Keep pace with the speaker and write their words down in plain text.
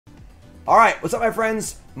All right, what's up, my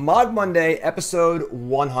friends? Mogg Monday, episode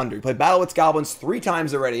 100. We played Battle with Goblins 3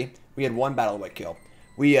 times already. We had 1 Battle with kill.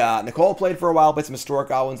 Nicole played for a while, played some Historic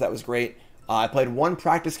Goblins. That was great. I played 1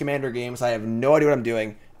 practice Commander game, so I have no idea what I'm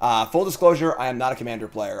doing. Full disclosure, I am not a Commander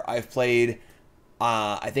player. I've played,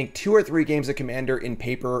 I think, 2 or 3 games of Commander in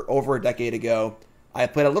paper over a decade ago. I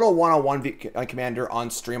played a little one-on-one Commander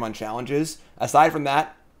on stream on challenges. Aside from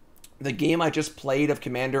that, the game I just played of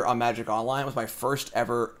Commander on Magic Online was my first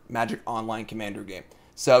ever Magic Online Commander game.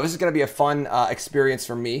 So this is going to be a fun experience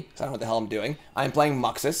for me, because I don't know what the hell I'm doing. I'm playing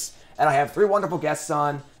Muxus, and I have 3 wonderful guests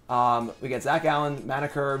on. We got Zach Allen,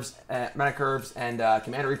 ManaCurves, and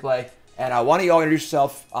Commander Replay. And why don't you all introduce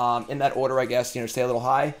yourself in that order, I guess. You know, say a little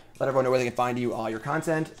hi, let everyone know where they can find you, all your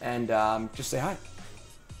content, and just say hi.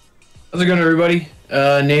 How's it going, everybody?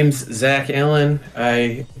 Name's Zach Allen.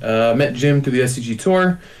 I met Jim through the SCG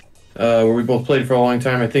Tour, where we both played for a long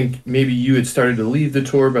time. I think maybe you had started to leave the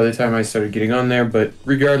tour by the time I started getting on there, but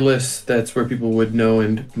regardless, that's where people would know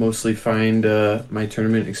and mostly find my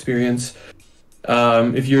tournament experience.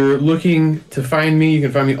 If you're looking to find me, you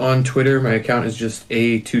can find me on Twitter. My account is just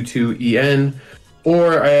A22EN,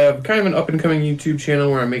 or I have kind of an up-and-coming YouTube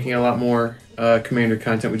channel where I'm making a lot more Commander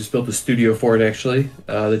content. We just built a studio for it, actually.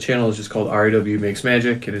 The channel is just called RW Makes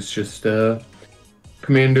Magic, and it's just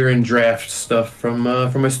Commander and draft stuff from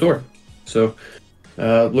my store. So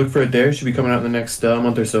look for it there. It should be coming out in the next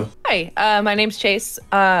month or so. Hi, my name's Chase,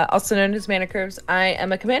 also known as ManaCurves. I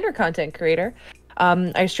am a Commander content creator.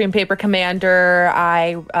 I stream Paper Commander.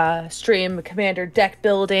 I stream Commander deck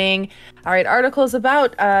building. I write articles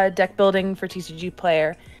about deck building for TCG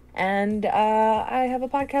Player. And I have a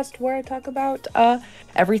podcast where I talk about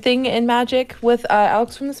everything in Magic with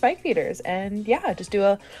Alex from the Spike Feeders. And yeah, I just do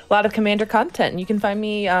a lot of Commander content. And you can find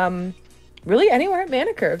me really anywhere at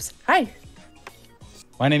ManaCurves. Hi.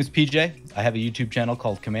 My name is PJ. I have a YouTube channel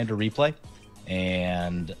called Commander Replay.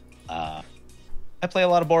 And I play a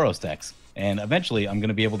lot of Boros decks. And eventually I'm going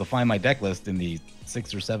to be able to find my deck list in the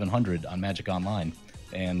 600 or 700 on Magic Online.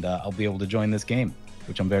 And I'll be able to join this game,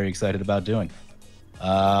 which I'm very excited about doing.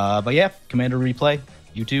 But yeah, Commander Replay,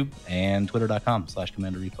 YouTube, and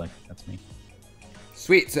twitter.com/Commander Replay. That's me.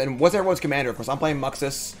 Sweet. So, and what's everyone's Commander? Of course, I'm playing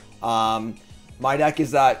Muxus. My deck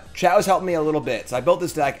is Chat was helping me a little bit. So I built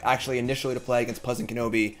this deck actually initially to play against Pleasant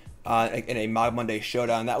Kenobi in a Mogg Monday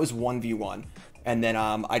showdown. That was 1v1. And then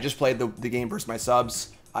I just played the game versus my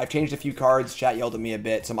subs. I've changed a few cards. Chat yelled at me a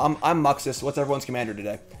bit. So I'm Muxus. What's everyone's Commander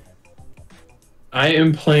today? I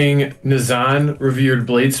am playing Denizen, Revered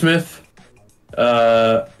Bladesmith.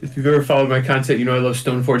 If you've ever followed my content, you know I love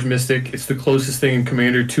Stoneforge Mystic. It's the closest thing in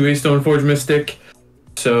Commander to a Stoneforge Mystic.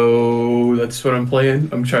 So that's what I'm playing.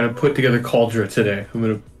 I'm trying to put together Cauldra today.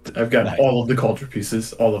 I've got Nice. all of the Cauldra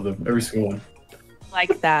pieces, all of them, every single one.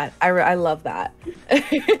 Like that. I love that.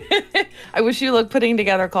 I wish you looked putting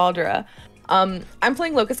together Cauldra. I'm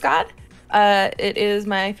playing Locust God. It is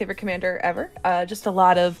my favorite commander ever. Just a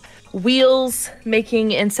lot of wheels,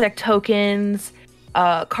 making insect tokens,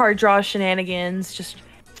 card draw shenanigans, just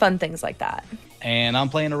fun things like that. And I'm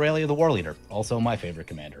playing Aurelia the War Leader, also my favorite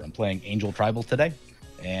commander. I'm playing Angel Tribal today.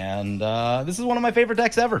 And this is one of my favorite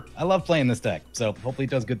decks ever. I love playing this deck, so hopefully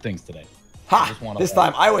it does good things today. Ha! This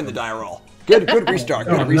time I win the die roll. Good restart.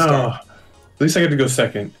 Good restart. No. At least I get to go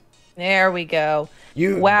second. There we go.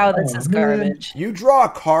 Wow, this is garbage. You draw a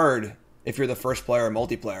card if you're the first player in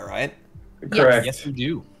multiplayer, right? Correct. Yes, you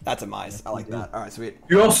do. That's a mice. I like that. All right, sweet.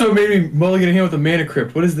 You also made me mulligan a hand with a Mana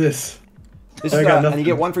Crypt. What is this? This is, and you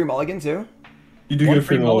get 1 free mulligan too? You do get a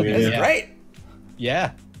free mulligan. This Yeah. is great.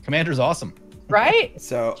 Yeah, Commander's awesome. Right?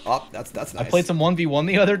 So, that's nice. I played some 1v1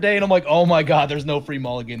 the other day, and I'm like, oh my god, there's no free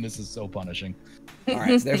mulligan. This is so punishing. All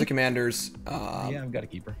right, so there's the commanders. Yeah, I've got a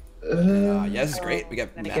keeper. Yeah, this is great. We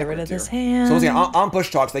got. Gonna get rid of this here. hand. So once again, on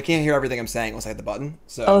push talks, they can't hear everything I'm saying unless I hit the button.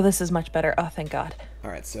 So. Oh, this is much better. Oh, thank God.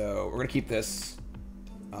 All right, so we're gonna keep this.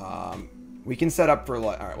 We can set up for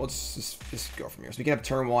like. All right, we'll just go from here. So we can have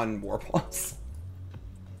turn 1 War Plus.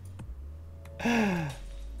 I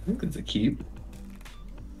think it's a keep.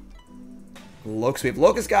 So we have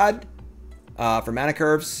Locust God for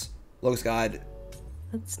ManaCurves. Locust God,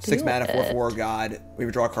 Let's do 6 mana, it. 4/4 God. We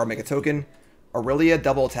would draw a card, make a token. Aurelia,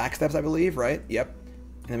 double attack steps, I believe, right? Yep.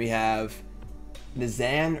 And then we have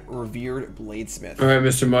Denizen, Revered Bladesmith. All right,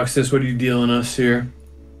 Mr. Muxus, what are you dealing us here?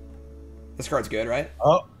 This card's good, right?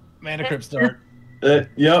 Oh, Mana Crypt start.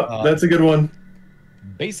 Yep, that's a good one.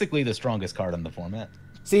 Basically the strongest card in the format.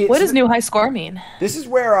 See, What does new high score mean? This is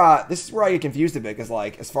where I get confused a bit, because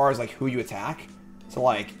like as far as like who you attack, so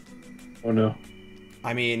like, Oh no.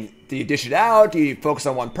 I mean, do you dish it out? Do you focus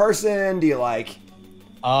on one person? Do you like,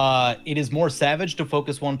 It is more savage to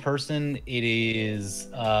focus one person. It is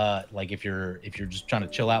like if you're just trying to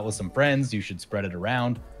chill out with some friends, you should spread it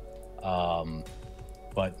around.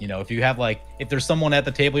 But you know, if you have like, if there's someone at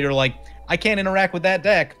the table, you're like, I can't interact with that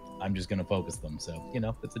deck, I'm just gonna focus them. So you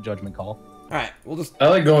know, it's a judgment call. All right, we'll just. I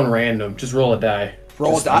like going random. Just roll a die.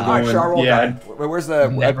 Roll a die. All right, sure, I'll roll a die. Where's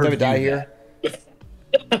the die here?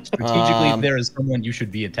 Strategically, if there is someone you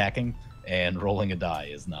should be attacking, and rolling a die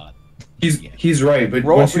is not. He's right, but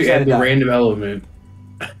once you add the random element,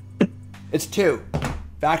 it's 2.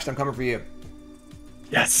 Faction, I'm coming for you.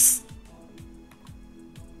 Yes.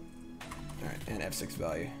 All right, and F6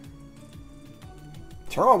 value.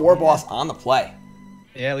 Turn on War Boss on the play.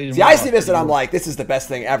 Yeah, see, I see this and I'm like, this is the best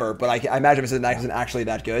thing ever, but I imagine this isn't actually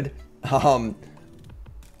that good. No,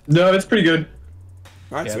 it's pretty good.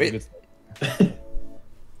 All right, sweet.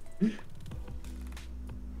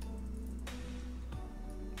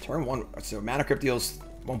 Turn 1, so ManaCurves deals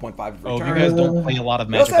 1.5 return. Oh, if you guys don't play a lot of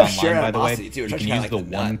Magic Online, by the way, too, you can use the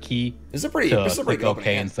 1 key this is pretty click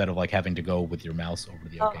OK instead of like having to go with your mouse over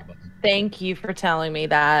the OK button. Thank you for telling me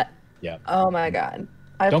that. Yeah. Oh my god.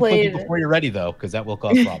 Don't click it before you're ready though, because that will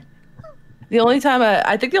cause problems. The only time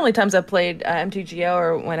I think the only times I've played MTGO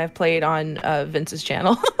are when I've played on Vince's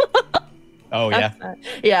channel. Oh yeah.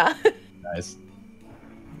 Yeah. Nice.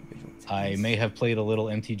 I may have played a little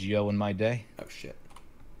MTGO in my day. Oh shit.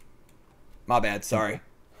 My bad, sorry.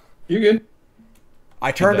 You're good.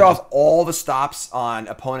 I turned off all the stops on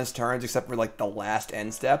opponents' turns except for like the last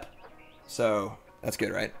end step. So that's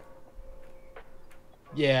good, right?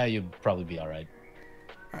 Yeah, you'll probably be alright.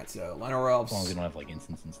 Alright, so Lionel Relps. As long as you don't have like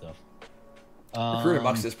instants and stuff. Recruiter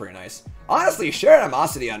Muxus is pretty nice. Honestly, shared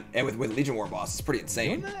animosity on and with Legion War Boss is pretty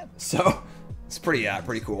insane. So it's pretty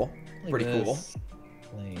cool. Pretty cool.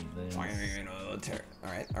 Play this.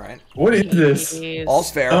 All right. What is this? All's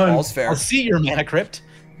fair. All's fair. I'll see your mana crypt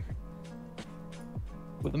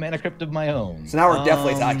with a mana crypt of my own. So now we're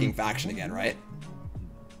definitely attacking faction again, right?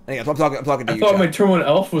 I think I'm talking to you. I thought my turn 1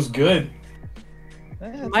 elf was good.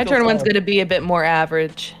 My turn 1's going to be a bit more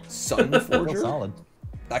average. Sun Forger. Solid.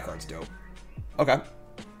 That card's dope. Okay.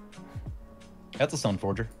 That's a Sun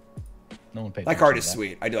Forger. No one paid. That card is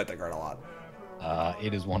sweet. I do like that card a lot.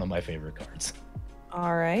 It is one of my favorite cards.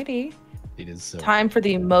 Alrighty. It is so. Time for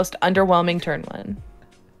the most underwhelming turn 1.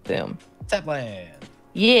 Boom. Tap land.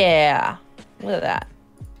 Yeah. Look at that.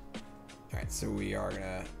 All right, so we are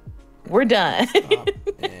gonna. We're done.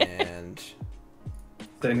 And.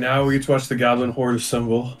 So now we get to watch the Goblin Horde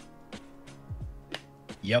assemble.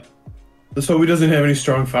 Yep. Let's hope he doesn't have any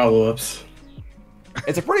strong follow-ups.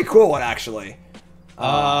 It's a pretty cool one, actually.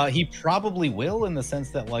 He probably will in the sense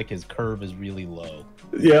that like his curve is really low.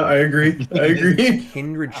 Yeah, I agree. I agree.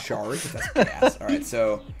 Kindred Shards. That's gas. All right,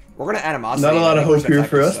 so we're gonna animosity. Not a lot of hope here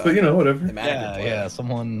for us, but you know, whatever. Yeah.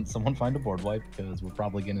 Someone find a board wipe because we're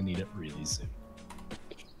probably gonna need it really soon.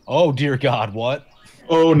 Oh dear God, what?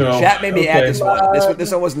 Oh no. Chat made me add this one.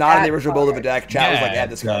 This one was not in the original build of a deck. Chat was like, add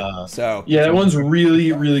this card. So yeah, that one's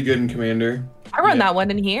really, really good in Commander. I run that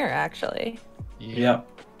one in here actually. Yeah.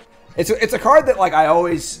 It's a card that like I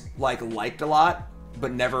always liked a lot,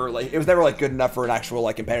 but never it was never good enough for an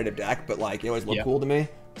actual competitive deck. But it always looked cool to me,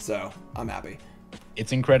 so I'm happy.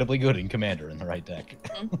 It's incredibly good in Commander in the right deck.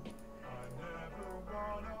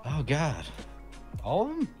 Oh God, all of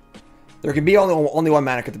them. There can be only one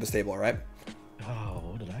mana at the stable, right? Oh,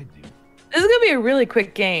 what did I do? This is gonna be a really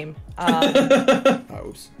quick game.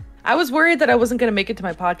 Oops. I was worried that I wasn't going to make it to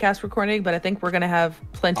my podcast recording, but I think we're going to have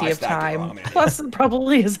plenty of time. Plus,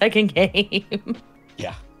 probably a second game.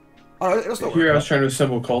 Yeah. Oh, it'll still work. Here I was trying to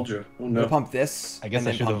assemble Cauldron. Oh no. We'll pump this. I guess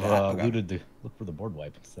I should have looted to look for the board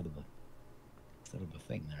wipe instead of the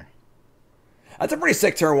thing there. That's a pretty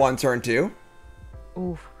sick turn 1, turn 2.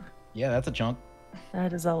 Oof. Yeah, that's a chunk.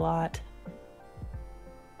 That is a lot.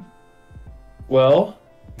 Well,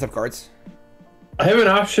 What's up, cards? I have an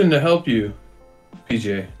option to help you,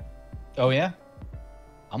 PJ. Oh yeah?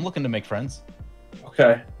 I'm looking to make friends.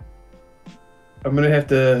 Okay. I'm gonna have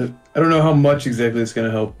to. I don't know how much exactly it's gonna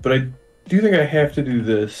help, but I do think I have to do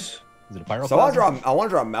this. Is it a Pyroclasm? So I want to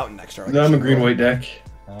draw a mountain next turn. No, I'm a green-white deck.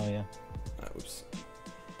 Oh yeah. Oops.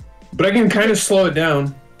 But I can kind of slow it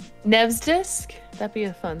down. Nev's disc? That'd be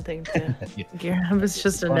a fun thing to gear up. It's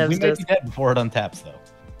just a We Nev's may disc. be dead before it untaps though.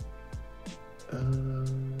 I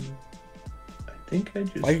think I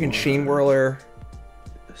just. You can Sheen Whirler.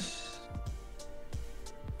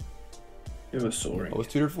 It was Soul Ring. What was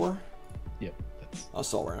tutored for? Yep. That's Oh,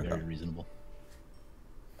 Soul Ring. very Okay. reasonable.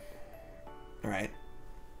 All right.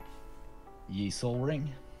 Ye Soul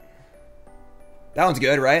Ring. That one's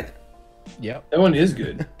good, right? Yep. That one is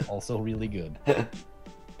good. Also really good.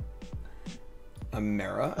 I'm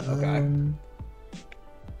Mera. Okay.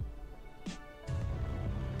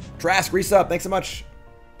 Trask, resub. Thanks so much.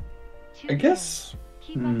 I guess.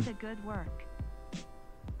 Keep up the good work.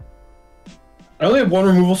 I only have one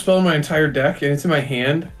removal spell in my entire deck, and it's in my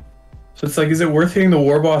hand. So it's like, is it worth hitting the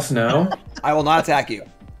War Boss now? I will not attack you.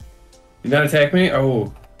 You not attack me?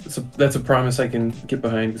 Oh, that's a promise I can get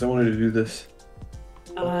behind because I wanted to do this.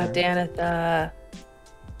 Danitha.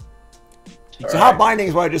 So how binding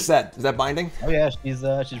is what I just said? Is that binding? Oh yeah, she's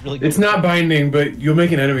really good. It's not binding, but you'll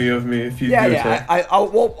make an enemy of me if you do attack.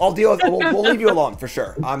 I'll deal with. We'll leave you alone for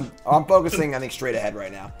sure. I'm focusing, I think, straight ahead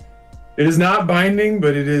right now. It is not binding,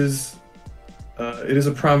 but it is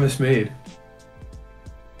a promise made.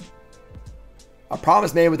 A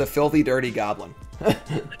promise made with a filthy, dirty goblin.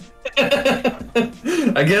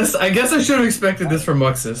 I guess I should have expected this from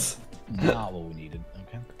Muxus. Not what we needed.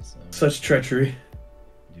 Okay. So Such treachery.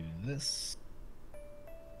 do this.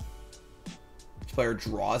 This player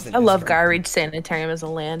draws. I love Garreed Sanitarium as a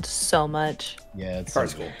land so much. Yeah, it's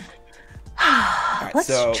Card's cool. Let's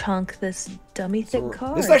so- chunk this dummy thick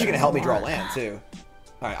card. This is actually gonna help me draw land too.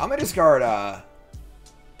 All right, I'm gonna discard.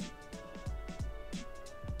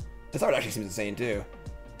 This art actually seems insane too.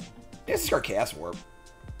 Yeah, let's discard Chaos Warp.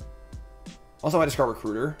 Also, I discard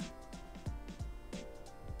Recruiter.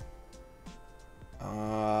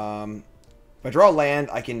 If I draw a land,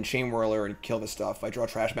 I can Chain Whirler and kill this stuff. If I draw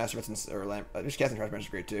Trash Master, or just casting Trash Master is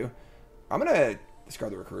great too. I'm gonna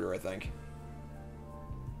discard the Recruiter, I think.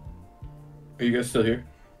 Are you guys still here?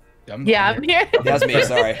 I'm here. That's me,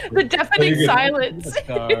 sorry. The deafening good. silence.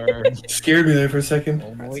 Scared me there for a second.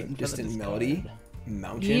 Some Distant Melody.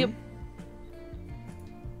 Mountain. Yep.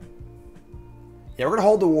 Yeah, we're gonna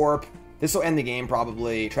hold the Warp. This will end the game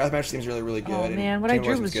probably. Trash Master seems really, really good. Oh and man, what I Chain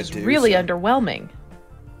drew Whirler was seems just good, too, really so- underwhelming.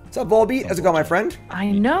 What's up, Volbeat? How's it going, my friend?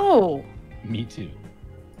 I know. Me too.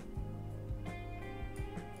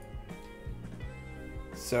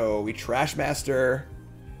 So we Trash Master,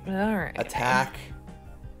 All right. attack.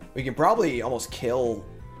 We can probably almost kill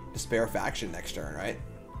Despair Faction next turn, right?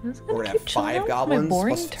 We're gonna have 5 goblins.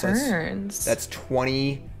 Boring plus- turns. That's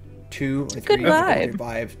 22. Good vibe.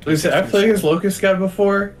 Like I said, I've played against Locust God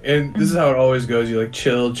before, and this is how it always goes. You like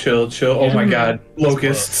chill. Oh my god,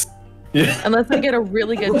 Locusts. Yeah. Unless I get a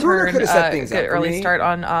really good Recruiter turn, could've set things up good for early me, start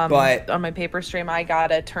on but- on my paper stream, I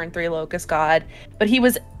got a turn 3 Locust God, but he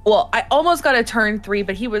was I almost got a turn 3,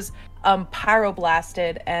 but he was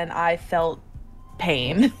pyroblasted, and I felt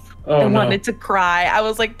pain. Oh I no. wanted to cry. I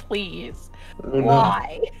was like, please, Oh, no.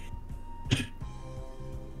 why?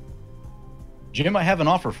 Jim, I have an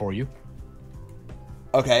offer for you.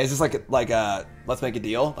 Okay, is this like a let's make a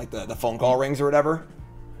deal? Like the phone call rings or whatever?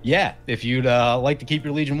 Yeah, if you'd like to keep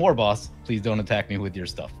your Legion War Boss, please don't attack me with your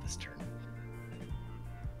stuff this turn.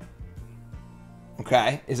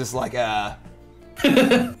 Okay, is this like a...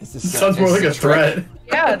 is this Sounds more like a threat.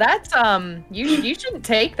 Yeah, that's you shouldn't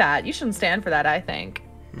take that. You shouldn't stand for that, I think.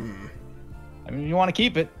 I mean, if you want to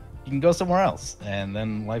keep it, you can go somewhere else, and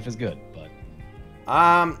then life is good. But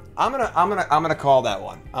I'm gonna call that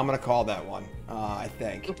one. I'm gonna call that one. I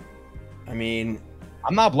think. I mean,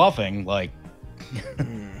 I'm not bluffing. Like,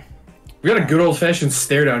 We got a good old fashioned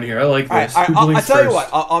stare down here. I like this. Who I'll blinks tell you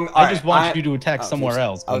first? what. I just want you to attack somewhere please.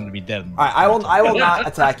 else. I'm going to be dead. All right, I will not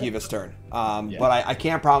attack you this turn. But I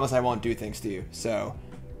can't promise I won't do things to you. So.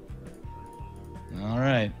 All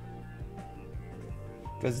right.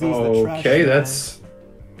 Okay, that's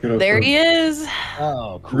gonna There put he is.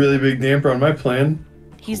 Oh, a cool. really big damper on my plan.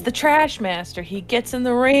 He's the trash master. He gets in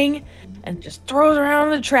the ring and just throws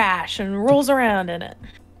around the trash and rolls around in it.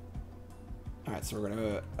 All right, so we're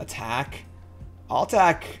gonna attack. I'll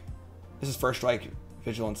attack. This is first strike,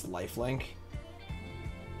 vigilance, lifelink.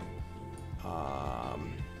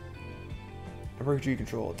 Every creature you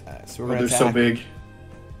control attacks. So we're Oh, gonna they're attack. so big.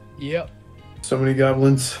 Yep. So many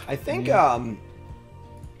goblins. I think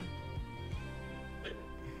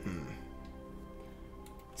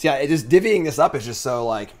So yeah, it just divvying this up is just so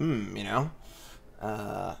like, you know.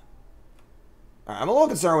 All right, I'm a little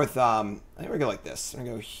concerned with I think we're gonna go like this. I'm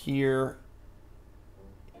gonna go here,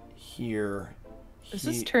 here. Is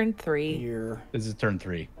this turn 3? Here. This is turn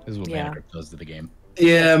 3. This is what Yeah. ManaCurves does to the game.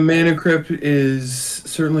 Yeah, Mana Crypt is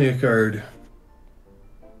certainly a card.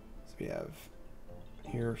 So we have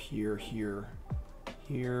here, here, here,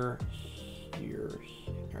 here, here.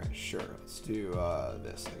 All right, sure. Let's do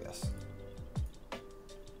this, I guess.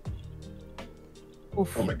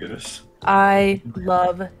 Oof. Oh my goodness. I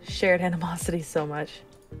love Shared Animosity so much.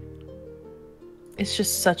 It's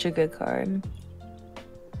just such a good card.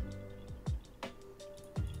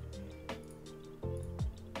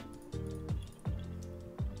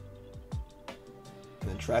 And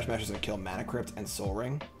then Trash Master's gonna kill Mana Crypt and Soul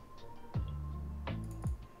Ring.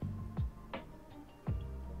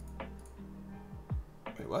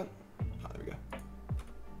 Wait, what? Oh, there we go.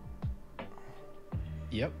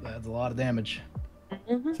 Yep, that's a lot of damage.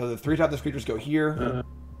 So the 3 topless creatures go here.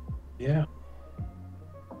 Yeah.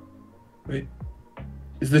 Wait.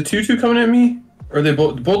 Is the 2/2 coming at me? Or are they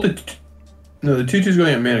both no, the 2/2's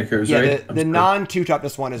going at ManaCurves, Yeah, right? the non-2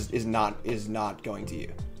 topless one is not going to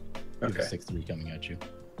you. Okay. 6/3 coming at you.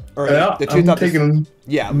 Or Yeah, the 2 I'm topless. taking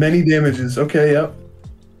Yeah. many damages. Okay, yep.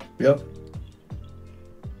 Yep.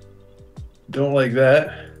 Don't like that.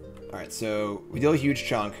 All right, so we deal a huge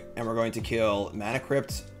chunk, and we're going to kill Mana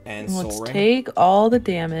Crypt and Soul Let's Ring. take all the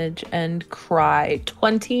damage and cry.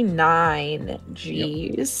 29.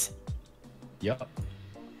 Jeez. Yep.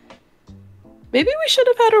 Maybe we should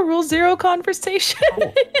have had a Rule 0 conversation.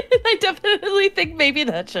 I definitely think maybe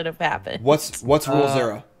that should have happened. What's Rule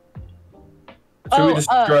 0? Should we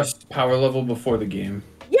discuss power level before the game?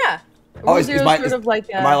 Yeah. Oh, Rule is 0 my, sort of like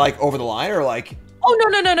am I like over the line or like? Oh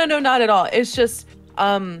no, not at all. It's just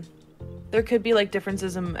there could be like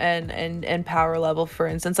differences in power level, for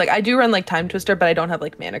instance. Like I do run like Time Twister, but I don't have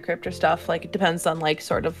like Mana Crypt or stuff. Like it depends on like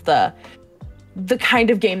sort of the kind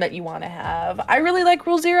of game that you want to have. I really like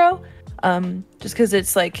Rule 0. Just because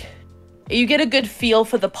it's like you get a good feel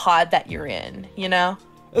for the pod that you're in, you know?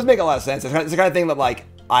 It does make a lot of sense. It's the kind of thing that like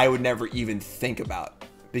I would never even think about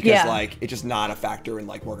because like it's just not a factor in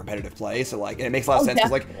like more competitive play. So like, and it makes a lot of sense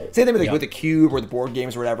because like same thing with like with the cube or the board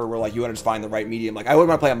games or whatever, where like you want to just find the right medium. Like I would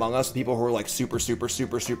want to play Among Us with people who are like super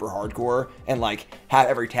hardcore and like have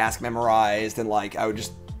every task memorized and like I would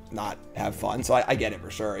just not have fun. So I get it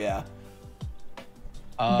for sure. Yeah.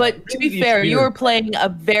 But to be fair, you were playing a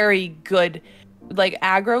very good, like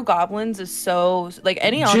aggro goblins is so like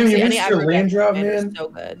any honestly any aggro land drop, man man. is so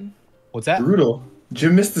good. What's that? Brutal.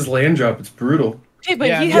 Jim missed his land drop. It's brutal. Hey,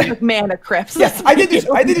 but he has like Mana Crypts. Yes, I did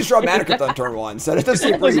just draw Mana Crypt on turn 1, so it does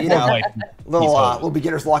seem pretty, you know, little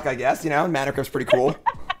beginner's luck, I guess. You know, Mana Crypt's pretty cool.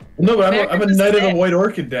 No, but I'm a Knight of the White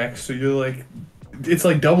Orchid deck, so you're like, it's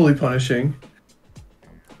like doubly punishing.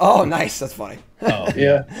 Oh, nice. That's funny. Oh.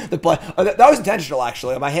 Yeah. That was intentional,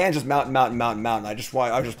 actually. My hand just mountain. I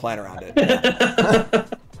was just playing around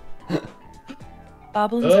it.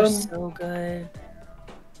 Goblins are so good.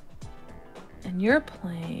 And you're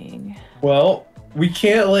playing. Well, we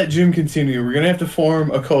can't let Jim continue. We're gonna have to form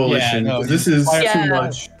a coalition. Yeah, no, this is too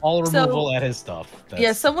much. All removal at his stuff.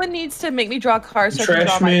 Yeah, someone needs to make me draw cards so I can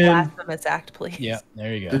Trash draw my man. blasphemous act, please. Yeah,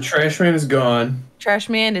 there you go. The trash man is gone. Trash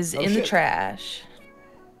man is in the shit. trash.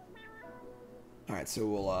 All right, so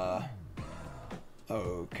we'll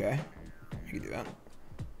okay, we can do that.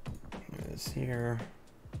 This here.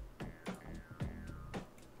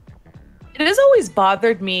 It has always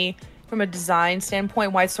bothered me from a design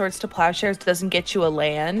standpoint why Swords to Plowshares doesn't get you a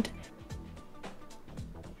land.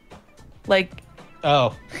 Like,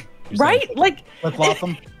 Oh. right? Like, Flip-flop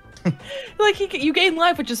them? like you gain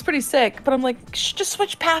life, which is pretty sick. But I'm like, just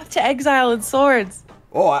switch Path to Exile and Swords.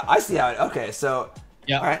 Oh, I see how it. Okay, so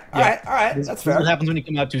Yeah. all right. This That's is fair. what happens when you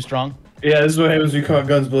come out too strong. Yeah, this is what happens when you come out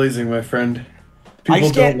guns blazing, my friend. People I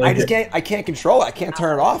just don't can't. like it. I can't control it. I can't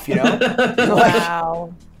turn it off. You know. Like,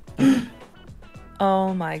 Wow.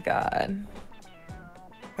 Oh my god.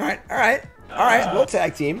 all right. We'll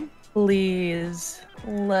tag team. Please,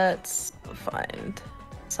 let's find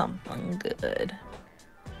something good.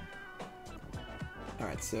 All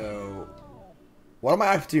right, so what am I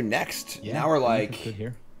have to do next? Yeah, now we're good like,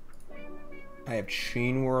 here. I have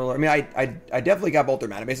Chain Whirler. I mean, I definitely got both their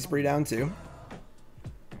mana bases pretty down too.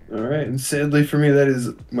 All right, and sadly for me, that is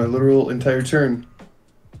my literal entire turn.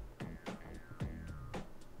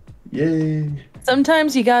 Yay!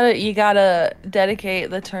 Sometimes you gotta dedicate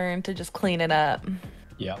the turn to just clean it up.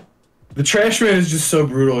 Yeah. The trash man is just so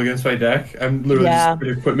brutal against my deck. I'm literally just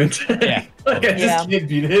putting equipment. Yeah. Like I just can't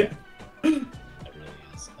beat it. That really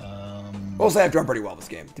is. We'll say I've done pretty well this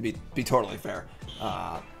game, to be totally fair.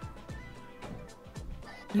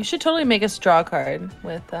 You should totally make us draw a card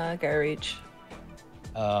with Gary Reach.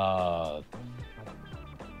 Not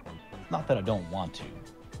that I don't want to.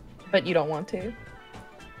 But you don't want to.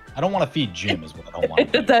 I don't want to feed Jim is what I don't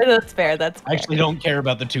want to do. That's fair. That's fair. I actually don't care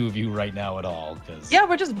about the two of you right now at all. Cause, Yeah,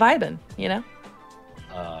 we're just vibing, you know?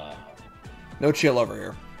 No chill over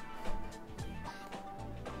here.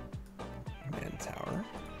 Man Tower.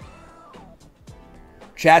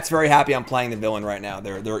 Chat's very happy I'm playing the villain right now.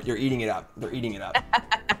 You're eating it up. They're eating it up.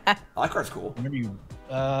 Oh, that card's cool. Whenever you,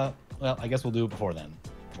 well, I guess we'll do it before then.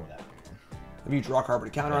 Before that. If you draw a card, put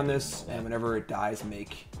a counter on this, and whenever it dies,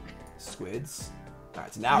 make squids. All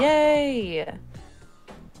right, so now. Yay! All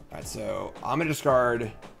right, so I'm gonna discard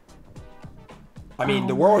I mean,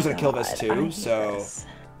 the war was gonna kill this too, so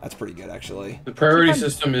that's pretty good actually. The priority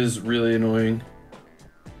system is really annoying.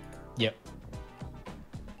 Yep.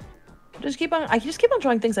 I just keep on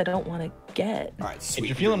drawing things I don't want to get. All right, sweet. If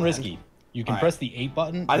you're feeling risky, you can press the 8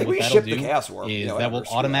 button. I think we ship the Chaos Warp. That will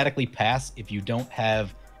automatically pass if you don't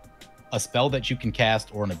have a spell that you can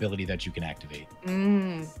cast or an ability that you can activate.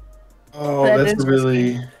 Oh, that's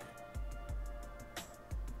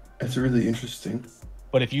really interesting.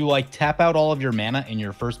 But if you like tap out all of your mana in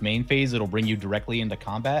your first main phase, it'll bring you directly into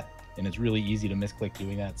combat, and it's really easy to misclick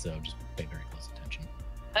doing that. So just pay very close attention.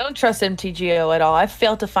 I don't trust MTGO at all. I've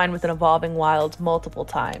failed to find with an Evolving Wilds multiple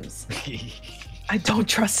times. I don't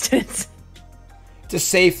trust it. It's a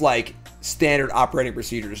safe, like, standard operating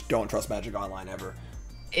procedure. Just don't trust Magic Online ever.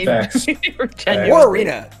 Facts. Or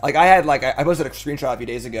Arena. Like, I posted a screenshot a few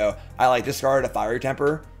days ago. I, like, discarded a Fiery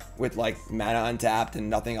Temper with, like, mana untapped and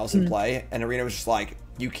nothing else in play. And Arena was just like,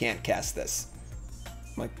 you can't cast this.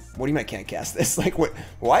 I'm like, what do you mean I can't cast this? Like,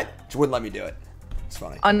 what? She wouldn't let me do it. It's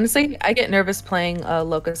funny. Honestly, I get nervous playing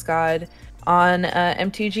Locust God on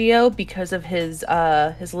MTGO because of his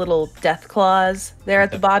little death claws there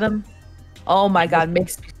at the bottom. Oh my god,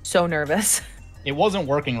 makes me so nervous. It wasn't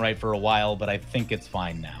working right for a while, but I think it's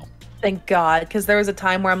fine now. Thank God, because there was a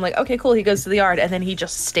time where I'm like, okay, cool, he goes to the yard, and then he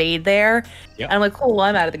just stayed there. Yep. And I'm like, cool, well,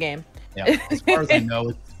 I'm out of the game. Yeah, as far as I know,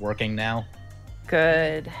 it's working now.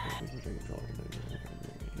 Good.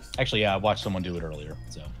 Actually, yeah, I watched someone do it earlier,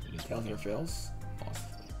 so it is Fails or fails?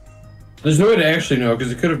 There's no way to actually know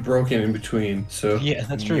because it could have broken in between. So yeah,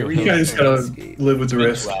 that's true. You kind of just gotta live with the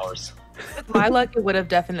risk. 2 hours. With my luck, it would have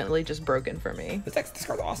definitely just broken for me. This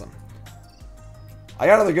card's awesome. I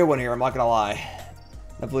got another good one here, I'm not gonna lie.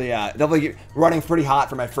 Definitely running pretty hot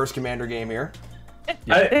for my first Commander game here.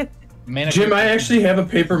 Jim, I actually have a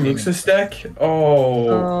paper Muxus deck.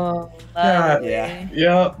 Oh. Yeah.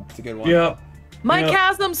 Yep. It's a good one. Yep. My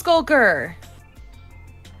Chasm Skulker!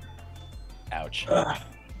 Ouch.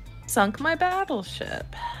 Sunk my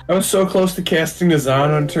battleship. I was so close to casting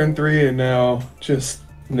Denizen on turn 3, and now just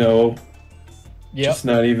no. Yep. Just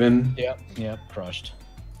not even. Yep, crushed.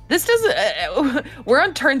 This doesn't... we're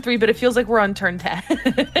on turn 3, but it feels like we're on turn 10.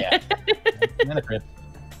 Yeah. ManaCurves.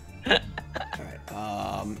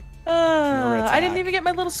 Alright, I didn't even get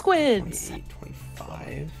my little squids. 28,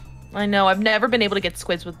 25. I know, I've never been able to get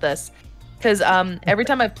squids with this. Because every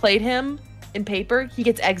time I've played him in paper, he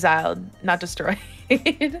gets exiled, not destroyed.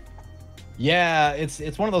 Yeah,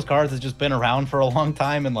 it's one of those cards that's just been around for a long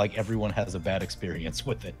time, and like everyone has a bad experience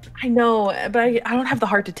with it. I know, but I don't have the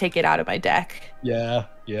heart to take it out of my deck. Yeah.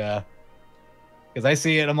 Because I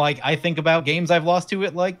see it, I'm like, I think about games I've lost to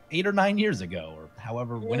it like 8 or 9 years ago, or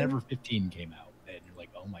however, whenever 15 came out, and you're like,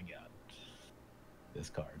 oh my god, this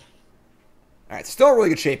card. All right, still in really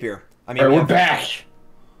good shape here. I mean, We're back.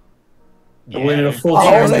 Yeah. I waited a full Oh,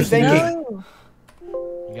 turn. what was I thinking? No.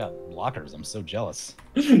 You got blockers. I'm so jealous.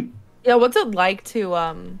 Yeah, what's it like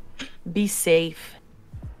to be safe?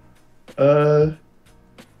 It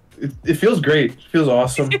feels great. It feels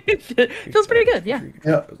awesome. Feels pretty good, yeah.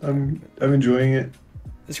 Yeah, I'm enjoying it.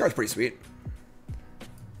 This card's pretty sweet.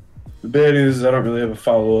 The bad news is I don't really have a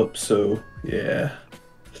follow up, so yeah.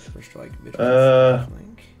 First strike,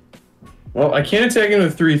 Well, I can't attack him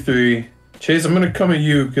with 3/3. Chase, I'm gonna come at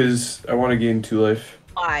you because I want to gain 2 life.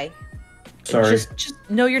 Why? Sorry. Just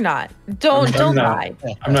no, you're not. Don't lie.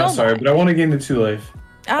 I'm not Don't sorry, lie. but I want to gain the 2 life.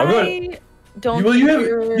 I don't. Well,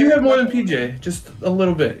 you have more than PJ, just a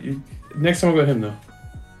little bit. Next time I'll go him though.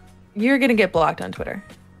 You're gonna get blocked on Twitter.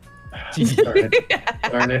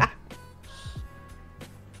 Darn it.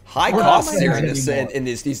 High costs here in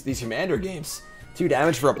these Commander games. 2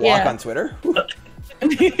 damage for a block on Twitter.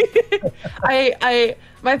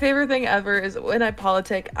 My favorite thing ever is when I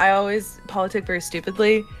politic. I always politic very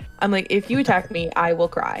stupidly. I'm like, if you attack me, I will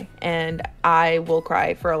cry, and I will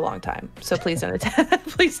cry for a long time. So please don't attack.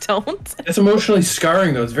 Please don't. It's emotionally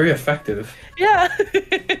scarring though. It's very effective. Yeah.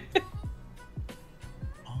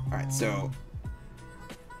 All right, so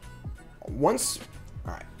once,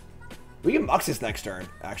 all right, we can Muxus next turn.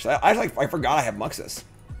 Actually, I forgot I have Muxus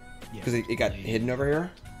because it got hidden over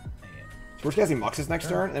here. So we're casting Muxus next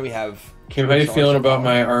turn, and then we have. Kim, how are you feeling about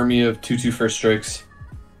my army of 2/2 first strikes?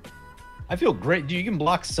 I feel great. Dude, you can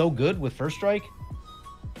block so good with first strike.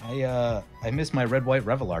 I miss my red-white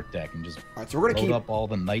Revelark deck and just so we're gonna load up all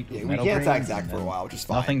the night. Yeah, we can't attack Zach for a while, which is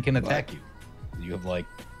fine. Nothing can attack you. You have like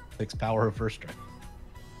 6 power of first strike.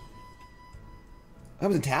 That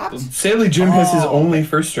was tapped? Sadly, Jim has his only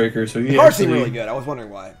first striker, so he card seemed really good. I was wondering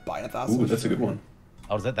why. Buy 1,000. Ooh, that's a good one.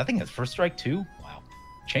 Oh, that thing has first strike too? Wow.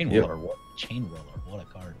 Chain Roller. What a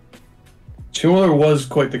card. Chain Roller was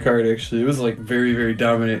quite the card, actually. It was like very, very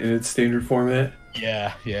dominant in its standard format.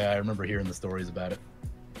 Yeah, I remember hearing the stories about it.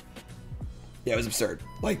 Yeah, it was absurd.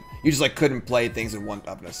 Like you just like couldn't play things in one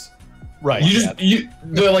toughness. Right.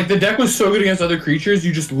 The deck was so good against other creatures,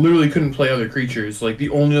 you just literally couldn't play other creatures. Like the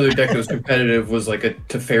only other deck that was competitive was like a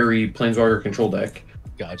Teferi Planeswalker control deck.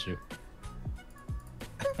 Got you.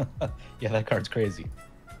 Yeah, that card's crazy.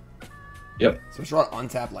 Yep. So let's draw an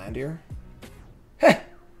untapped land here. Heh.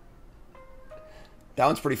 That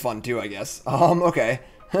one's pretty fun too, I guess. Okay.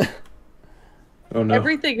 Oh no.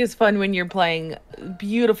 Everything is fun when you're playing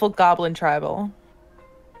beautiful Goblin Tribal.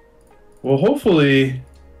 Well, hopefully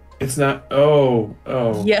it's not. Oh.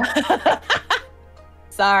 Yeah.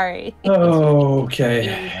 Sorry. Oh,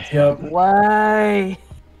 okay. Yep. Why?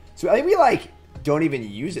 So I think we like don't even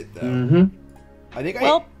use it though. Mm-hmm. I think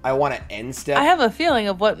Well, I want to end step. I have a feeling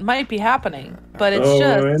of what might be happening, but it's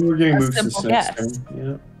and we're getting a Muxus simple next guess.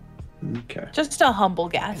 turn. Yeah. Okay. Just a humble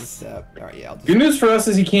End guess. step. All right, yeah. I'll just... Good news for us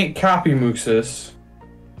is he can't copy Muxus.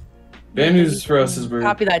 Bad news for us is we're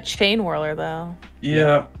Copy that Chain Whirler though.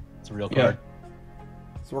 Yeah. It's a real card.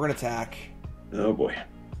 So we're gonna attack. Oh boy.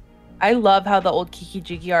 I love how the old Kiki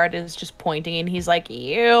Jiki art is just pointing and he's like,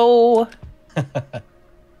 ew. So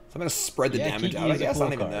I'm gonna spread the Yeah, damage Kiki out. I is a guess cool I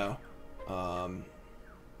don't even card. know. All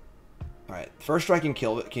right, first strike can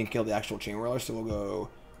kill the actual chain whirler. So we'll go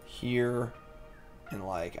here and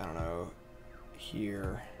like I don't know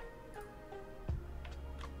here.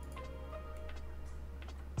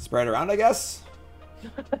 Spread around, I guess.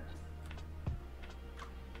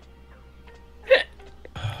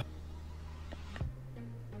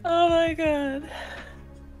 Oh my god.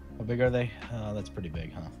 How big are they? That's pretty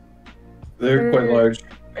big, huh? They're quite large.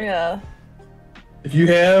 Yeah. If you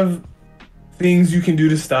have things you can do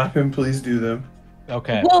to stop him, please do them.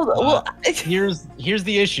 Okay. Well, here's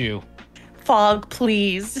the issue. fog,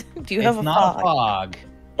 please. Do you have It's a not fog? a fog.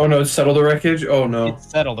 Oh no, settle the wreckage? Oh no. It's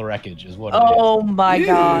settle the wreckage is what it is. Oh my Ew.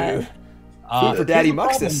 god. Food for Daddy here's the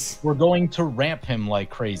problem. Muxus. We're going to ramp him like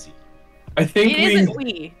crazy. I think It isn't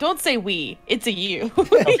we. Don't say we. It's a you.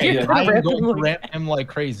 Okay, You're I'm gonna going to ramp ramp him like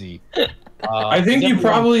crazy. I think you everyone-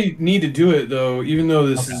 probably need to do it though, even though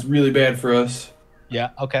this Okay. is really bad for us. Yeah.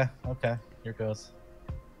 Okay. Here goes.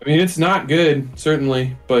 I mean, it's not good,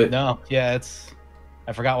 certainly, but No. Yeah.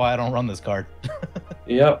 I forgot why I don't run this card.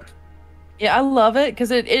 yep. Yeah, I love it because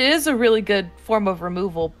it is a really good form of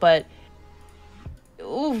removal, but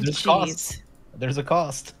ooh, There's jeez. cost. There's a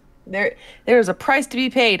cost. There's a price to be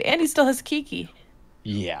paid, and he still has Kiki.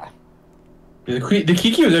 Yeah. The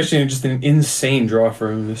Kiki was actually just an insane draw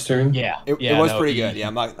for him this turn. Yeah. It yeah, was no, pretty he- good. Yeah,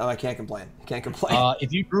 I can't complain. Can't complain.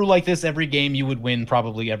 If you drew like this every game, you would win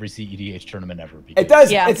probably every CEDH tournament ever. It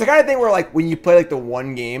does. Yeah. It's the kind of thing where like when you play like the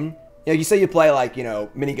one game, you know, you say you play like, you know,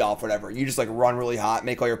 mini golf or whatever, you just like run really hot,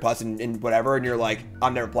 make all your putts and whatever, and you're like,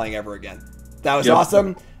 I'm never playing ever again. That was Yep.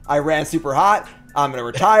 awesome. I ran super hot. I'm gonna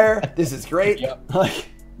retire. This is great. Yep. Like,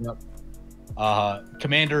 Yep.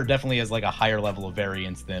 Commander definitely has like a higher level of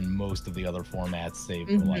variance than most of the other formats, save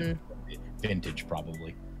for like Vintage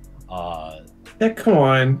probably. Yeah, come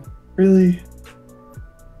on. Really?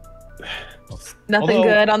 Nothing Although-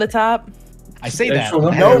 good on the top. I say that. Actual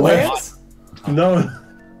no Yeah, lands? No.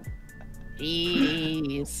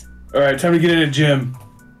 Jeez. Alright, time to get in a gym.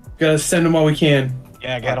 Gotta send them all we can.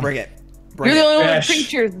 Yeah, I got him. Bring it. Bring You're the it. only one with Bash.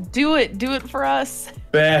 creatures. Do it. Do it for us.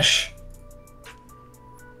 Bash.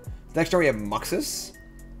 Next turn we have Muxus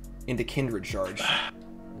into Kindred Charge.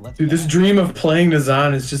 Let's Dude, this dream of playing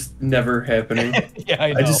Denizen is just never happening. yeah,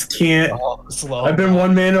 I know. I just can't. Oh, slow. I've been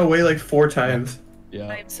one mana away like 4 times. Yeah.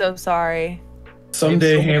 I'm so sorry.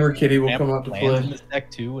 Someday so Hammer many Kitty will ramp come out to lands in play. this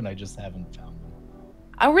deck too, and I just haven't found them.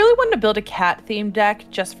 I really wanted to build a cat themed deck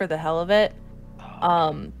just for the hell of it.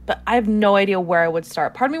 But I have no idea where I would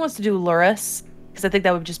start. Part of me wants to do Luris because I think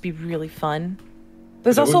that would just be really fun.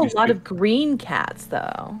 There's That would also be a lot sweet. of green cats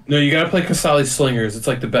though. No, you gotta play Kasali Slingers. It's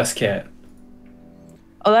like the best cat.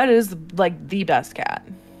 Oh, that is like the best cat.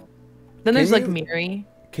 Then there's like you- Miri.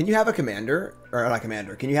 Can you have a commander or not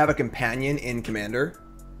commander? Can you have a companion in Commander?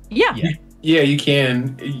 Yeah. Yeah. Yeah, you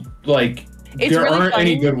can. Like, It's there really aren't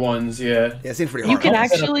any funny. good ones, yeah. Yeah, it seems pretty You hard. can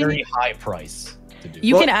Comes at a actually- very high price to do.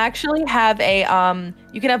 You Well- can actually have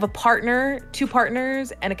a partner, 2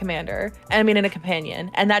 partners, and a commander. And and a companion.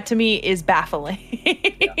 And that to me is baffling.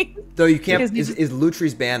 Though you can't. Because you Is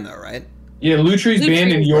Lutri's banned though, right? Yeah, Lutri's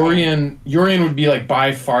banned and Lutri's Yorion would be like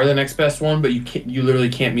by far the next best one, but you literally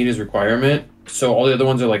can't meet his requirement. So all the other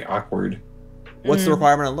ones are like awkward. What's the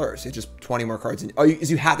requirement on Lures? It's just 20 more cards.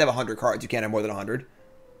 You have to have 100 cards. You can't have more than 100.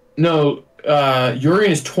 No, Yorion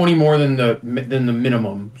is 20 more than the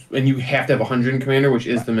minimum, and you have to have 100 in Commander, which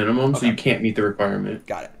is the minimum, so Okay. you can't meet the requirement.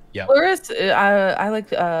 Got it. Luris, I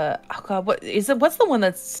like oh god, what's the one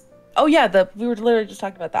that's Oh yeah, we were literally just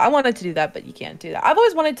talking about that. I wanted to do that, but you can't do that. I've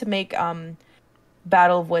always wanted to make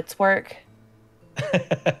Battle of Wits work.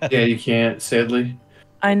 Yeah, you can't, sadly.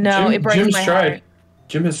 I know, it breaks Jim's my tried. heart.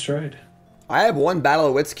 Jim has tried. I have one Battle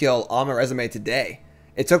of Wits kill on my resume today.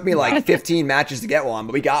 It took me like 15 matches to get one,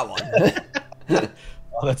 but we got one.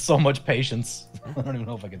 Oh, that's so much patience. I don't even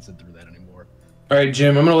know if I can sit through that anymore. All right,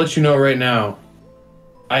 Jim, I'm going to let you know right now.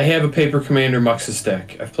 I have a Paper Commander Muxus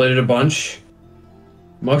deck. I've played it a bunch.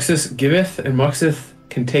 Muxus giveth, and Muxus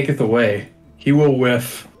can taketh away. He will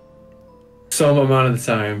whiff some amount of the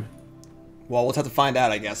time. Well, we'll have to find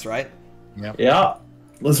out, I guess, right? Yep. Yeah.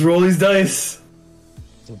 Let's roll these dice.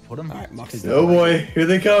 So put them All right, Muxus. Oh boy, here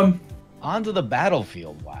they come. onto the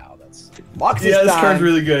battlefield. Wow, that's... Muxus Yeah, this time. card's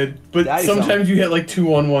really good. But Daddy's sometimes you hit like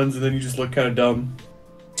 2/1/1s and then you just look kind of dumb.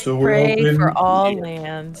 So we're Pray hoping for all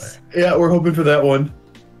lands. Yeah, we're hoping for that one.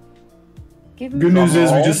 Give me Good news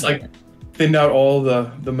is we all. just like thinned out all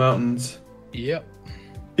the mountains. Yep.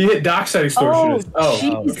 He hit Dockside Extortionist.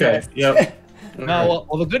 Oh, okay. Jesus. Yep. No,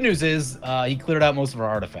 well, the good news is he cleared out most of our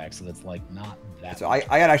artifacts, so that's like not that. So I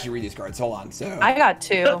gotta actually read these cards. Hold on. So I got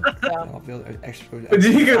 2. So. I'll feel extra. But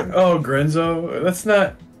did he go? Oh, Grenzo. That's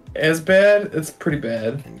not as bad. It's pretty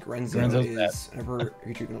bad. And Grenzo Grenzo's is whenever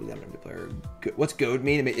creature can damage the player. What's goad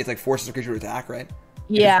mean? It's like forces a creature to attack, right?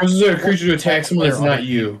 Yeah. This is a creature to attack someone that's not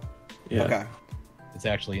you. Yeah. Okay. It's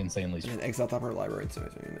actually insanely And strong. then exile top of our library. So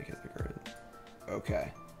make it the card.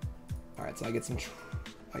 Okay. All right. So I get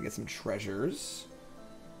some treasures.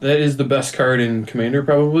 That is the best card in Commander,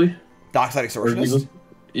 probably. Dockside Extortionist.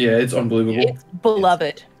 Yeah, it's unbelievable. It's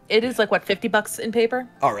beloved. It is like what, $50 in paper?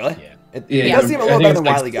 Oh, really? Yeah. It does seem a little better than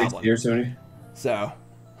Wily Goblin. Here, Sony. So,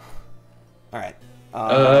 all right.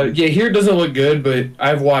 Yeah, here it doesn't look good, but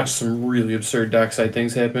I've watched some really absurd Dockside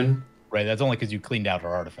things happen. Right, that's only because you cleaned out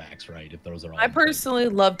our artifacts, right? If those are all... I personally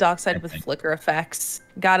love Dockside with flicker effects.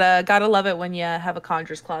 Gotta love it when you have a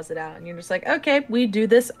Conjurer's Closet out and you're just like, okay, we do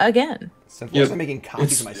this again. So of course I'm making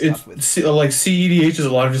copies of my stuff with. Like CEDH is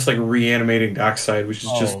a lot of just like reanimating Dockside, which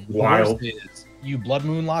is just wild. The worst is you Blood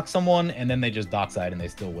Moon lock someone, and then they just Dockside and they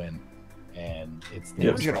still win. And it's the I'm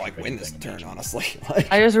most just gonna like frustrating win this thing turn, imaginable. honestly.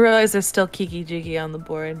 Like, I just realized there's still Kiki Jiki on the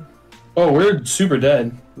board. Oh, we're super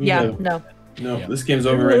dead. Yeah, no. No, Yeah. this game's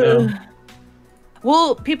over right now.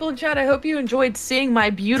 Well, people in chat, I hope you enjoyed seeing my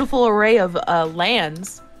beautiful array of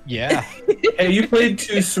lands. Yeah. Hey, you played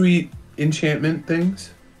 2 sweet enchantment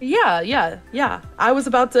things? Yeah. I was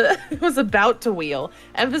about to wheel.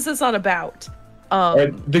 Emphasis on about.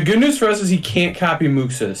 The good news for us is he can't copy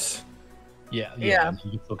Muxus. Yeah. Yeah.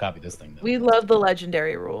 You can still copy this thing, though. We love the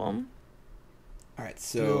legendary rule. all right.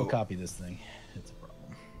 Still So copy this thing. It's a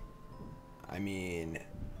problem. I mean,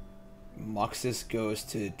 Muxus goes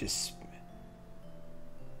to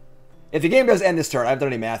If the game does end this turn, I haven't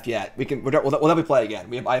done any math yet. We'll definitely play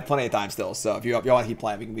again. I have plenty of time still, so if you want to keep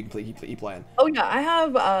playing, we can keep playing. Oh yeah, I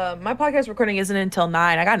have my podcast recording isn't until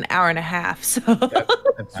 9. I got an hour and a half, so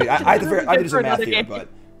Sweet. I have to do some math here, but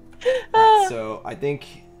all right, so I think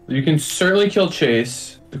You can certainly kill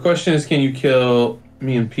Chase. The question is, can you kill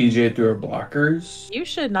me and PJ through our blockers? you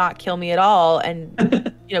should not kill me at all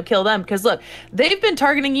and kill them, because look, they've been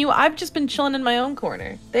targeting you. I've just been chilling in my own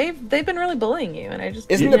corner. They've been really bullying you, and I just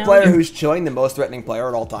isn't the player who's chilling the most threatening player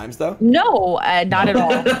at all times, though? No, not at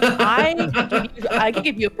all. I could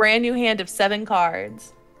give you a brand new hand of 7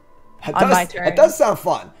 cards. My turn. It does sound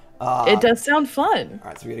fun. It does sound fun. All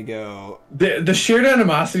right, so we gotta go. The shared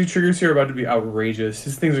animosity triggers here are about to be outrageous.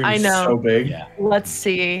 These things are I just know. so big. Yeah. Let's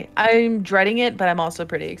see. I'm dreading it, but I'm also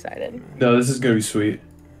pretty excited. No, this is gonna be sweet.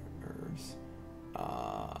 Curves.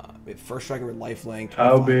 We have first striker with lifelink.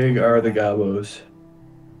 How big are the gobos?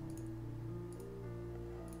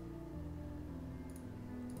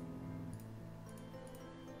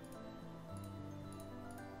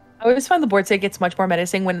 I always find the board state gets much more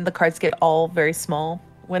menacing when the cards get all very small.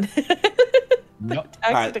 When Nope.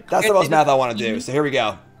 All right, that's the most math I want to do. So here we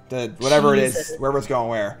go. Whatever it is, Jesus. wherever it's going,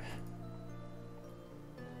 where.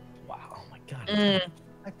 Wow. Oh my god. Mm.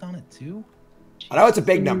 Effect on it too. I know it's a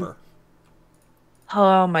big number.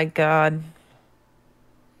 Oh my god.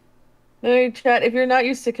 Hey, chat, if you're not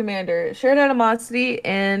used to Commander, shared animosity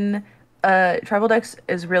in tribal decks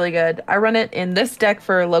is really good. I run it in this deck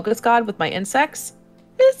for Locust God with my insects.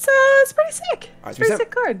 It's pretty sick. All right, It's a pretty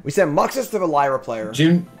sick card. We sent Muxus to the Lyra player.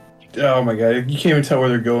 Jim, oh my god, you can't even tell where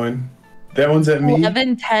they're going. That one's at me.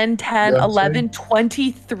 11, 10, 10, Yeah, 11,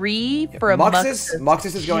 23 for a Muxus.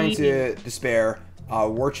 Muxus is going to Despair.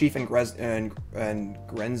 War Chief and Grenzo, and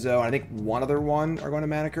I think one other one are going to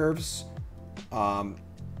ManaCurves. I'm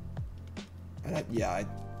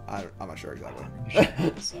not sure exactly.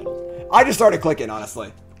 I just started clicking,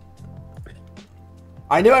 honestly.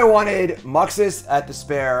 I knew I wanted Muxus at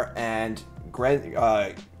Despair and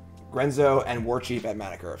Grenzo and Warchief at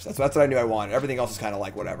ManaCurves. That's what I knew I wanted. Everything else is kind of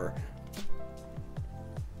like whatever.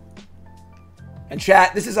 And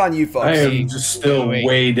chat, this is on you folks. I am just still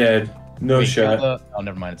way dead. No shot. Oh,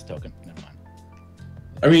 never mind. It's a token. Never mind.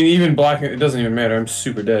 I mean, even blocking, it doesn't even matter. I'm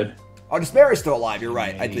super dead. Oh, Despair is still alive. You're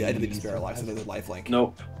right. I did leave Despair alive, so there's a lifelink.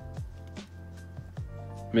 Nope.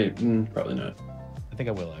 Maybe, probably not. I think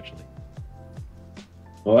I will, actually.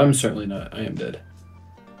 Well, I'm certainly not. I am dead.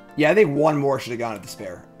 Yeah, I think one more should have gone to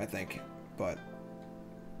Despair, I think. But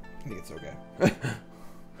I think it's okay.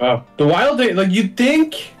 Wow. The wild thing, like, you'd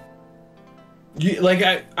think...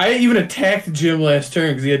 I even attacked Jim last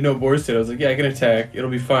turn because he had no board state. I was like, yeah, I can attack. It'll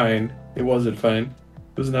be fine. It wasn't fine.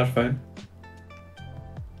 It was not fine.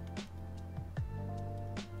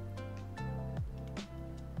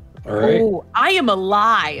 All right. Oh, I am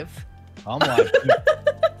alive. I'm like,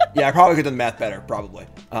 Yeah, I probably could have done math better, probably.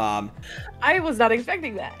 I was not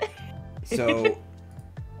expecting that. So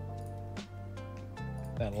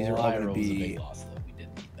that These are all liar gonna was a be- big loss, though. We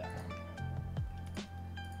didn't need that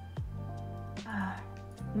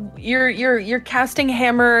one. You're casting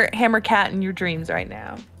Hammer Cat in your dreams right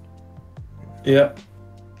now. Yeah.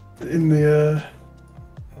 In the,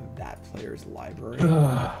 that player's library.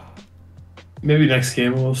 maybe next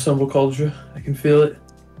game we'll assemble Cauldron. I can feel it.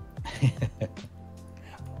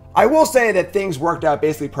 I will say that things worked out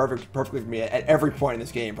basically perfectly for me at every point in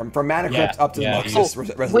this game, from ManaCurves up to the Muxus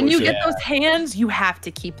resolution. When you get those hands, you have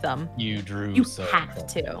to keep them. You drew. You so have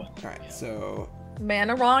to. All right, so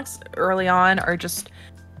Mana rocks early on are just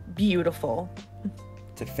beautiful.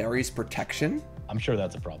 Teferi's Protection. I'm sure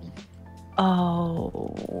that's a problem.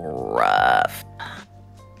 Oh, rough.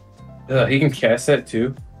 He can cast that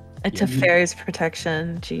too. A Teferi's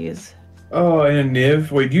protection. Jeez. Oh, and a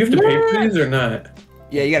Niv. Wait, do you have to pay for these or not?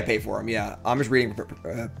 Yeah, you gotta pay for them. Yeah, I'm just reading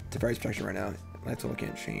Teferi's Protection right now. That's all I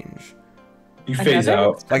can't change. You phase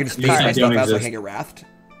out. So I can just These phase my don't stuff out so I exist. can't get wrathed.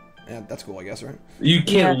 Yeah, that's cool, I guess, right? You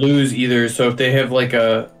can't lose either. So if they have like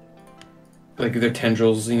their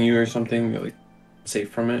tendrils in you or something, you're like safe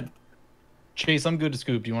from it. Chase, I'm good to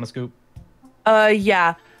scoop. Do you want to scoop?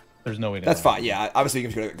 Yeah. There's no way to. That's fine. Yeah, obviously you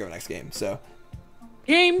can go next game. So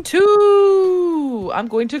Game 2. I'm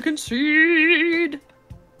going to concede.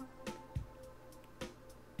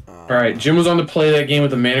 All right, Jim was on to play that game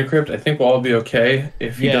with the Mana Crypt. I think we'll all be okay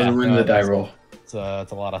if he doesn't win the die roll. It's a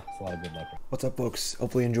lot of good luck. what's up, folks?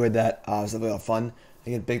 Hopefully you enjoyed that. It was definitely a lot of fun.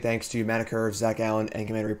 Again, big thanks to ManaCurves, Zach Allen, and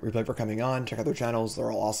Commander Replay for coming on. Check out their channels;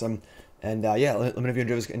 they're all awesome. And yeah, let me know if you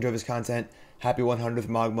enjoy this content. Happy 100th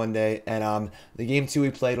Mogg Monday, and the game 2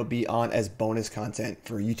 we played will be on as bonus content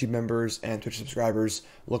for YouTube members and Twitch subscribers.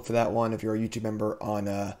 Look for that one if you're a YouTube member on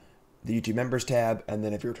the YouTube members tab, and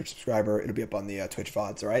then if you're a Twitch subscriber, it'll be up on the Twitch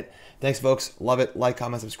VODs. All right, thanks, folks. Love it. Like,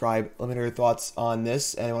 comment, subscribe. Let me know your thoughts on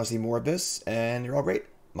this, and I want to see more of this. And you're all great.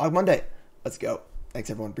 Mogg Monday. Let's go. Thanks,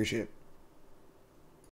 everyone. Appreciate it.